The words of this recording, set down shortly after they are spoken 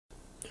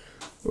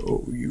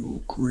Oh,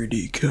 you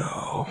gritty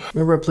cow.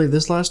 Remember I played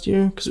this last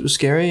year? Because it was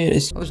scary?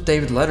 It was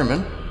David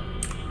Letterman.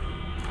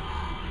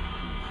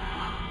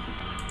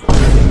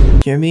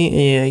 Hear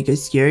me? I got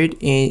scared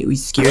and it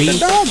was scary. And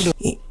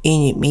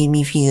it made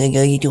me feel like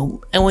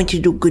I want to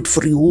do good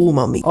for you,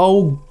 mommy.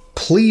 Oh,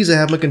 please, I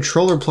have my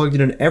controller plugged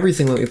in and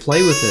everything. Let me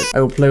play with it.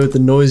 I will play with the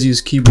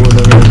noisiest keyboard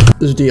ever.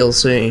 This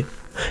DLC.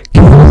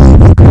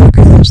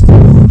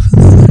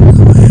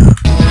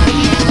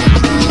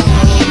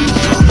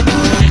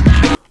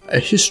 A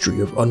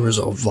history of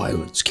unresolved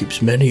violence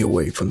keeps many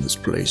away from this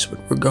place, but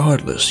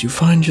regardless, you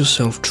find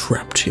yourself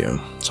trapped here.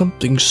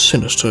 Something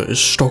sinister is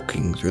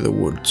stalking through the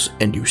woods,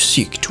 and you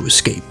seek to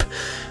escape.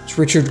 It's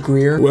Richard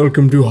Gere.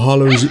 Welcome to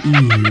Hallows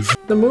Eve.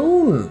 The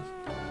moon!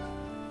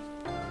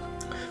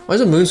 Why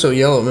is the moon so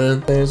yellow,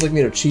 man? It's like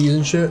made of cheese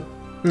and shit.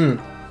 I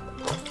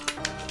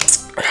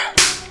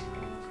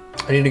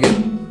need to get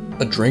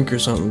a drink or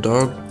something,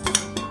 dog.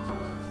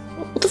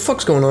 What the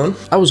fuck's going on?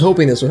 I was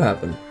hoping this would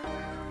happen.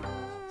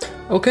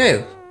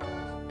 Okay.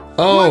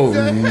 Oh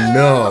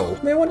no.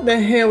 Man, what the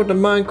hell with the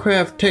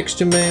Minecraft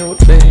texture, man? What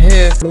the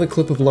heck? Another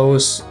clip of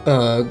Lois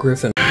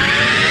Griffin.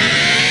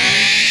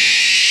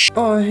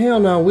 Oh hell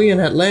no, we in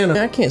Atlanta.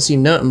 I can't see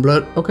nothing,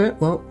 blood. Okay,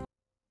 well.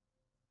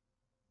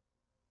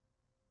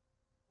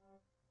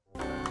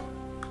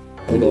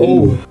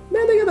 Hello.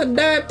 Man, they got the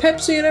Diet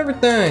Pepsi and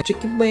everything.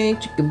 Chicken wing,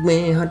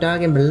 hot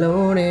dog and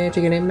bologna,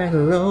 chicken and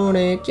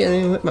macaroni,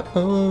 chilling with my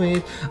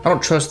homies. I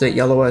don't trust that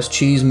yellow ass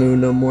cheese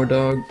moon no more,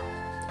 dog.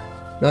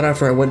 Not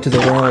after I went to the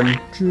realm.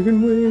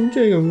 Chicken wing,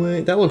 chicken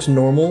wing. That looks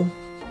normal.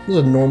 This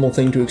is a normal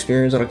thing to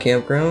experience on a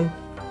campground.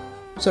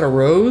 Is that a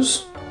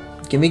rose?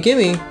 Gimme,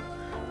 gimme.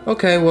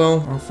 Okay,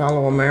 well, I'll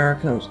follow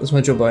America. That's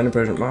my Joe Biden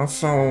impression. I'll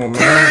follow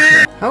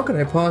America. How can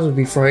I possibly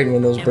be frightened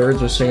when those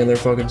birds are singing their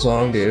fucking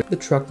song, dude? The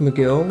Truck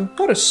McGill.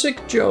 What a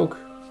sick joke.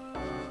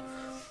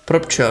 Put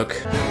up, Chuck.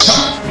 What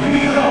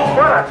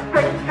a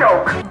sick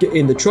joke. Get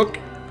in the truck.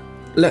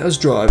 Let us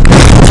drive.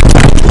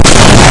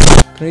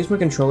 Can I use my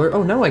controller?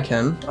 Oh, now I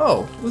can.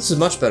 Oh, this is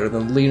much better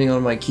than leaning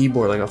on my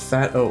keyboard like a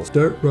fat oaf.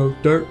 Dirt road,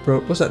 dirt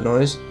road. What's that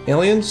noise?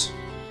 Aliens?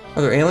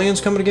 Are there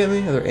aliens coming to get me?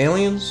 Are there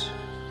aliens?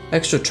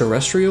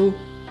 Extraterrestrial?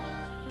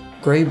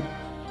 Great.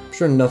 I'm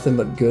sure nothing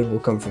but good will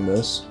come from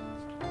this.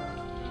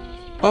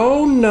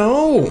 Oh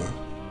no!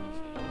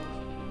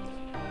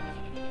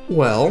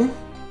 Well,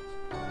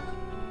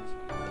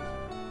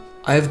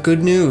 I have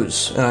good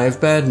news, and I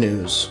have bad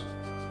news.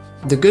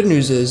 The good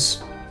news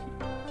is,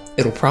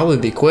 it'll probably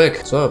be quick.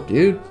 What's up,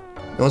 dude? You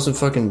want some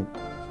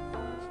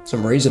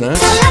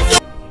Raisinets?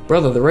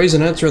 Brother, the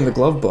Raisinets are in the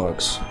glove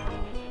box.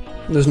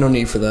 There's no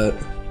need for that.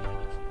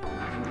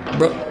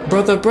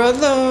 Brother,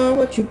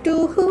 what you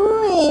do?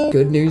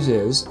 Good news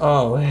is,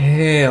 oh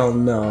hell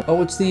no.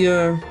 Oh, it's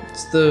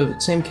the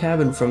same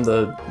cabin from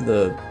the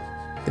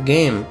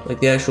game, like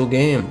the actual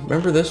game.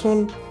 Remember this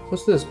one?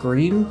 What's this?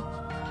 Green?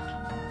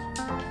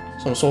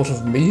 Some sort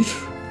of meat?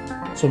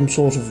 Some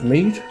sort of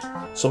meat?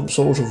 Some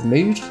sort of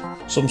meat?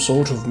 Some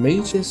sort of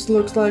meat? This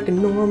looks like a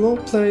normal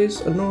place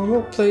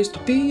to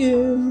be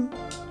in.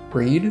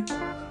 Read.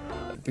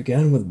 It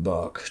began with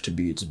bark to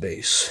be its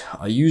base.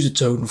 I use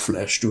its own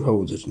flesh to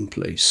hold it in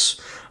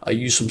place. I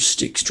use some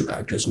sticks to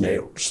act as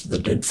nails, the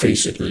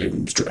dead-faced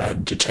limbs to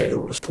add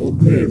details. Told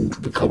men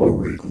to become a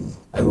ring.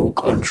 I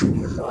woke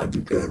countrymen I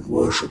began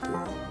worshipping.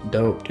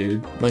 Dope,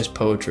 dude. Nice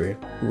poetry.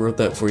 Who wrote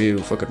that for you?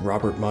 Fucking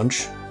Robert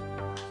Munch?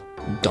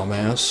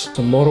 Dumbass.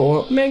 Some motor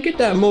oil. Man, get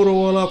that motor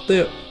oil up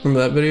there.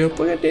 Remember that video?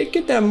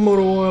 Get that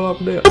motor oil up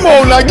there. Come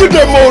on, now get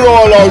that motor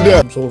oil out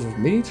there. Some sort of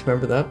meat.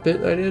 Remember that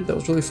bit I did? That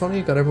was really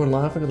funny. Got everyone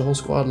laughing. Got the whole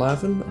squad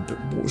laughing.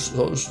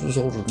 Some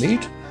sort of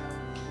meat.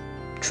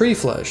 Tree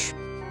flesh.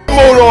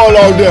 Motor oil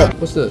out there.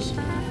 What's this?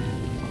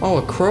 Oh,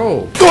 a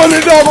crow.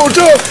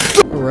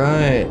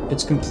 Right.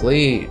 It's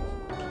complete.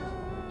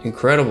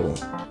 Incredible.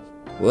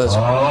 Well, that's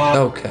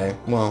okay.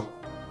 Well.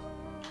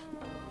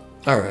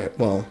 Alright,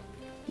 well.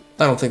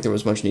 I don't think there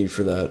was much need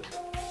for that.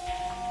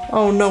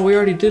 Oh no, we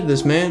already did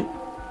this, man.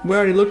 We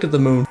already looked at the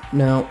moon.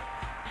 Now,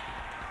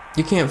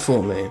 you can't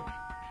fool me.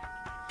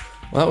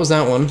 Well, that was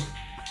that one.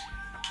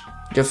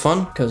 Did you have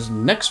fun? Because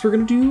next we're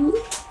gonna do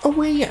A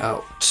Way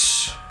Out.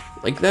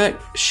 Like that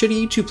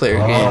shitty two-player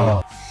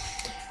game.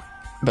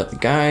 About the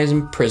guys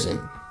in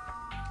prison.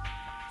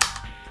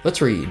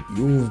 Let's read.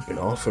 You've been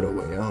offered a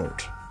way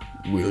out.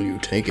 Will you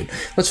take it?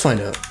 Let's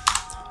find out.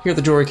 Here at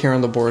the Jory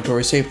Caron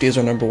Laboratory, safety is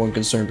our _1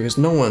 concern because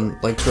no one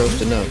likes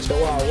roasted nuts. So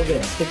we're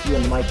gonna stick you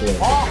in the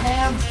microwave. All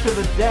hands to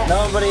the deck.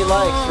 Nobody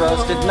likes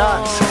roasted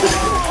nuts.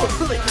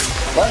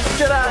 Let's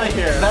get out of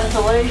here.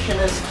 Ventilation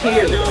is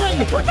key.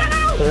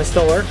 Does it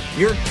still work?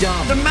 You're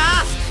dumb. The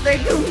masks, they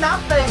do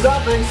nothing.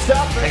 Something.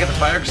 Can I get the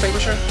fire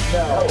extinguisher?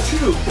 No.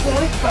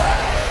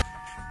 2.5.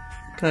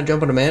 Can I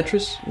jump on a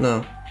mattress?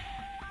 No.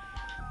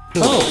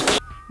 Oh,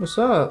 what's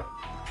up?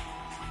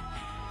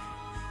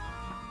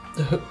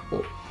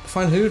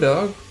 Find who,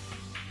 dog?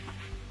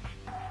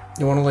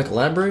 You wanna like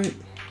elaborate?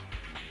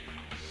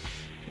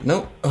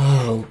 Nope.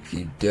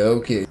 Okie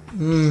dokie.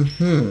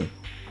 Mm-hmm.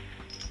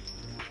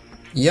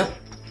 Yep.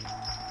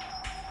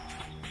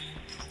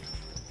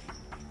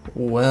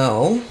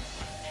 Well...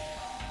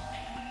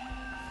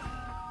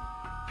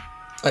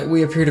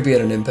 we appear to be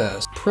at an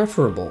impasse.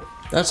 Preferable.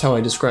 That's how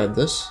I describe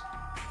this.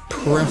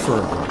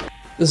 Preferable.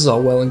 This is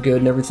all well and good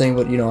and everything,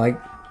 but you know, I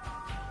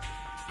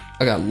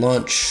got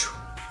lunch.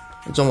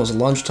 It's almost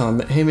lunchtime.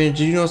 Hey man,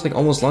 did you know it's like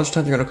almost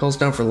lunchtime? They're gonna call us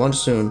down for lunch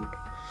soon.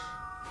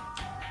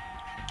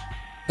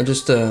 I'm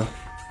just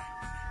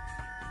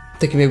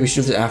thinking maybe we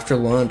should do this after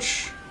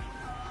lunch.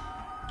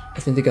 I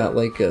think they got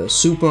like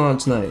soup on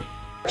tonight.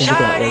 I think they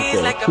got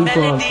like soup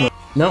on tonight.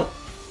 No.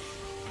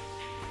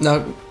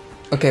 No.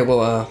 Okay,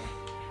 well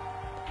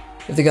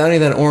if they got any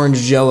of that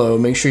orange jello,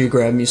 make sure you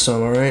grab me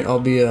some, alright? I'll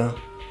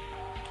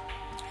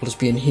just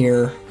be in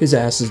here. His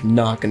ass is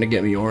not gonna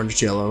get me orange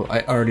jello.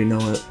 I already know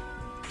it.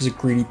 He's a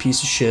greedy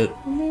piece of shit.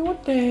 I mean,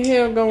 what the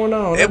hell going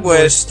on? It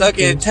was stuck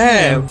in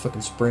time.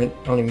 Fucking sprint.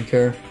 I don't even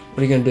care.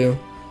 What are you gonna do?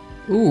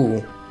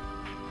 Ooh.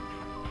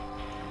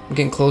 I'm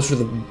getting closer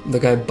to the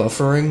guy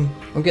buffering.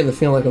 I'm getting the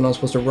feeling like I'm not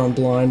supposed to run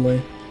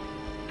blindly.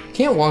 You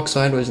can't walk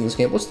sideways in this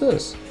game. What's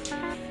this?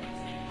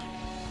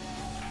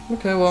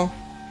 Okay, well.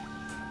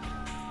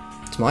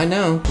 It's mine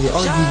now. The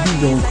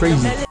RGB going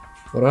crazy.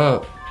 What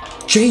up?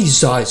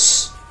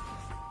 Jesus!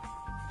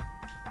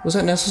 Was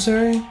that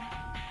necessary?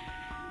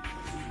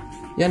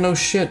 Yeah, no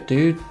shit,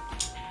 dude.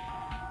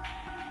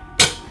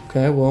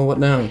 Okay, well, what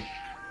now?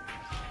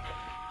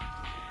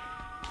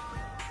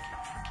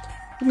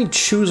 Let me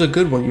choose a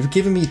good one. You've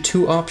given me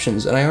 2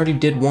 options, and I already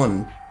did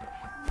one.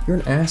 You're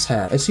an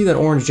asshat. I see that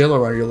orange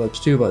jello around your lips,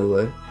 too, by the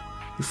way.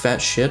 You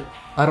fat shit.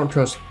 I don't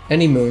trust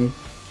any moon.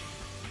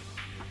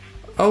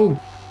 Oh.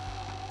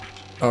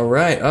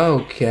 Alright,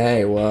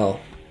 okay, well.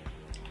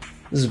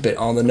 This is a bit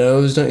on the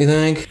nose, don't you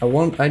think?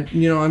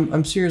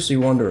 I'm seriously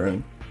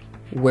wondering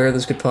where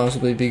this could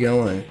possibly be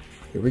going.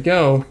 Here we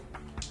go.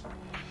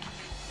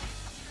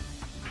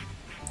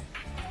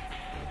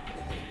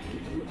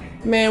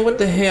 Man, what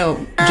the hell?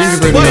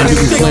 Gingerbread man should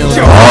be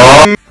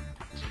flailing.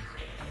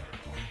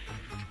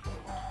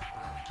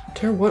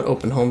 Tear what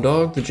open, home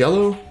dog? The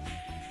jello?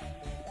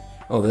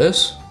 Oh,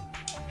 this?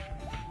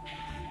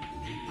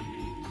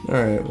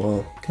 Alright,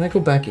 well, can I go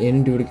back in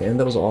and do it again?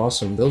 That was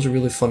awesome. That was a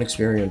really fun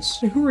experience.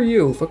 Hey, who are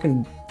you?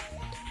 Fucking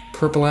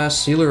purple-ass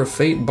sealer of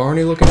fate,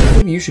 Barney looking at?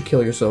 Maybe you should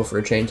kill yourself for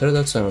a change. How did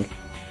that sound?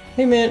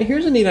 Hey man,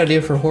 here's a neat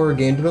idea for horror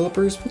game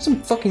developers. Put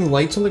some fucking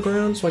lights on the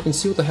ground so I can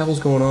see what the hell's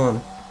going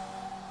on.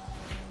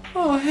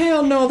 Oh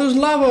hell no, there's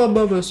lava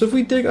above us. If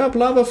we dig up,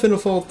 lava finna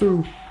fall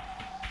through.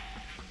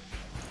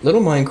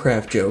 Little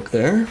Minecraft joke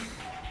there.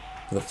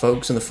 For the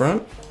folks in the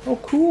front. Oh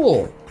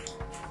cool.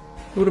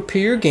 It would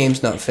appear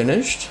game's not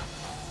finished.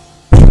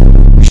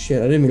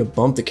 Shit, I didn't mean to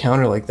bump the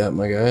counter like that,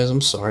 my guys.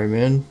 I'm sorry,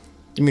 man.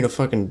 Didn't mean to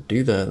fucking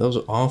do that. That was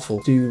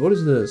awful. Dude, what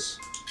is this?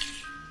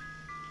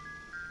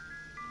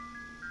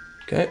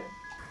 Okay.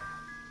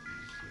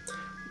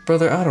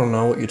 Brother, I don't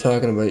know what you're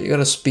talking about. You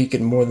gotta speak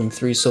in more than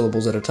 3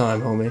 syllables at a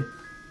time, homie.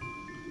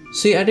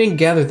 See, I didn't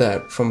gather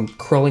that from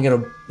crawling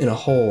in a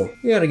hole.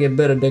 You gotta get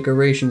better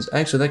decorations.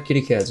 Actually, that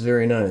kitty cat's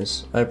very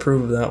nice. I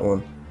approve of that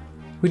one.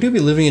 We do be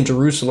living in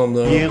Jerusalem,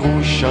 though.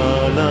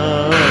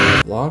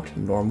 Locked?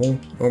 Normal.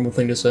 Normal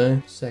thing to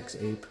say. Sex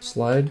ape.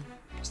 Slide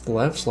to the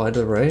left, slide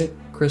to the right.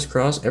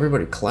 Crisscross.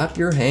 Everybody clap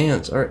your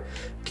hands. Alright.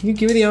 Can you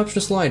give me the option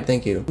to slide?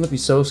 Thank you. Wouldn't it be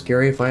so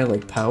scary if I had,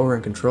 like, power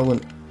and control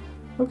and...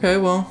 Okay,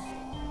 well...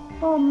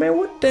 Oh, man,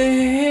 what the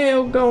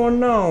hell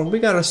going on? We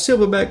got a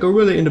silverback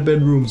gorilla in the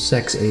bedroom.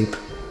 Sex ape.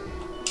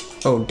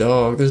 Oh,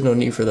 dog. There's no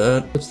need for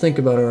that. Let's think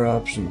about our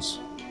options.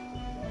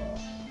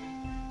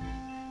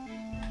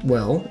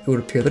 Well, it would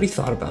appear that he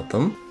thought about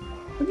them.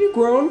 Have you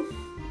grown?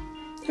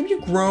 Have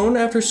you grown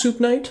after soup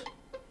night?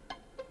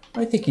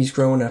 I think he's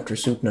grown after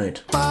soup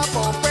night. Well,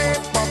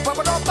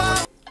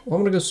 I'm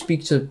gonna go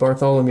speak to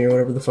Bartholomew or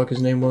whatever the fuck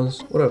his name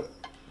was. What up?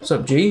 What's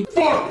up, G?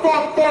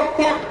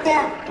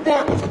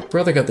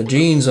 Brother got the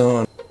jeans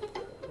on.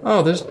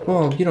 Oh,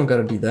 well, you don't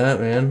gotta do that,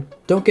 man.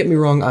 Don't get me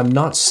wrong, I'm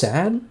not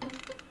sad.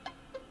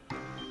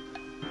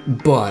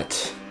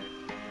 But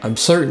I'm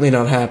certainly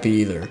not happy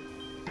either.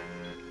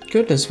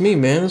 Goodness me,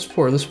 man, this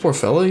poor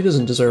fella, he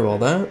doesn't deserve all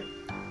that.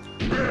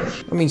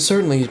 I mean,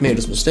 certainly he's made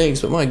his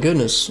mistakes, but my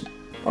goodness.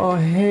 Oh,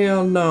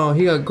 hell no,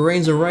 he got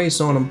grains of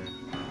rice on him.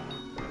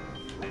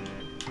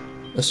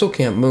 I still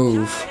can't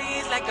move.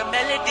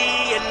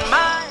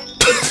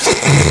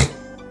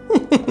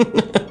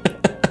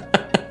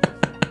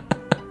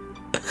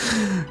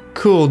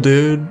 Cool,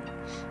 dude.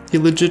 He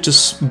legit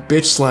just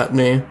bitch slapped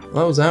me.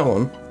 That was that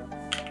one.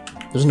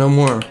 There's no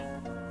more.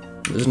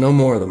 There's no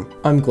more of them.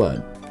 I'm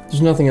glad.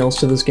 There's nothing else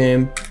to this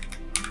game.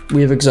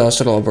 We have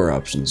exhausted all of our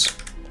options.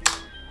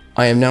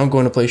 I am now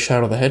going to play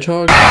Shadow the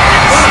Hedgehog.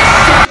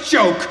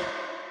 Joke!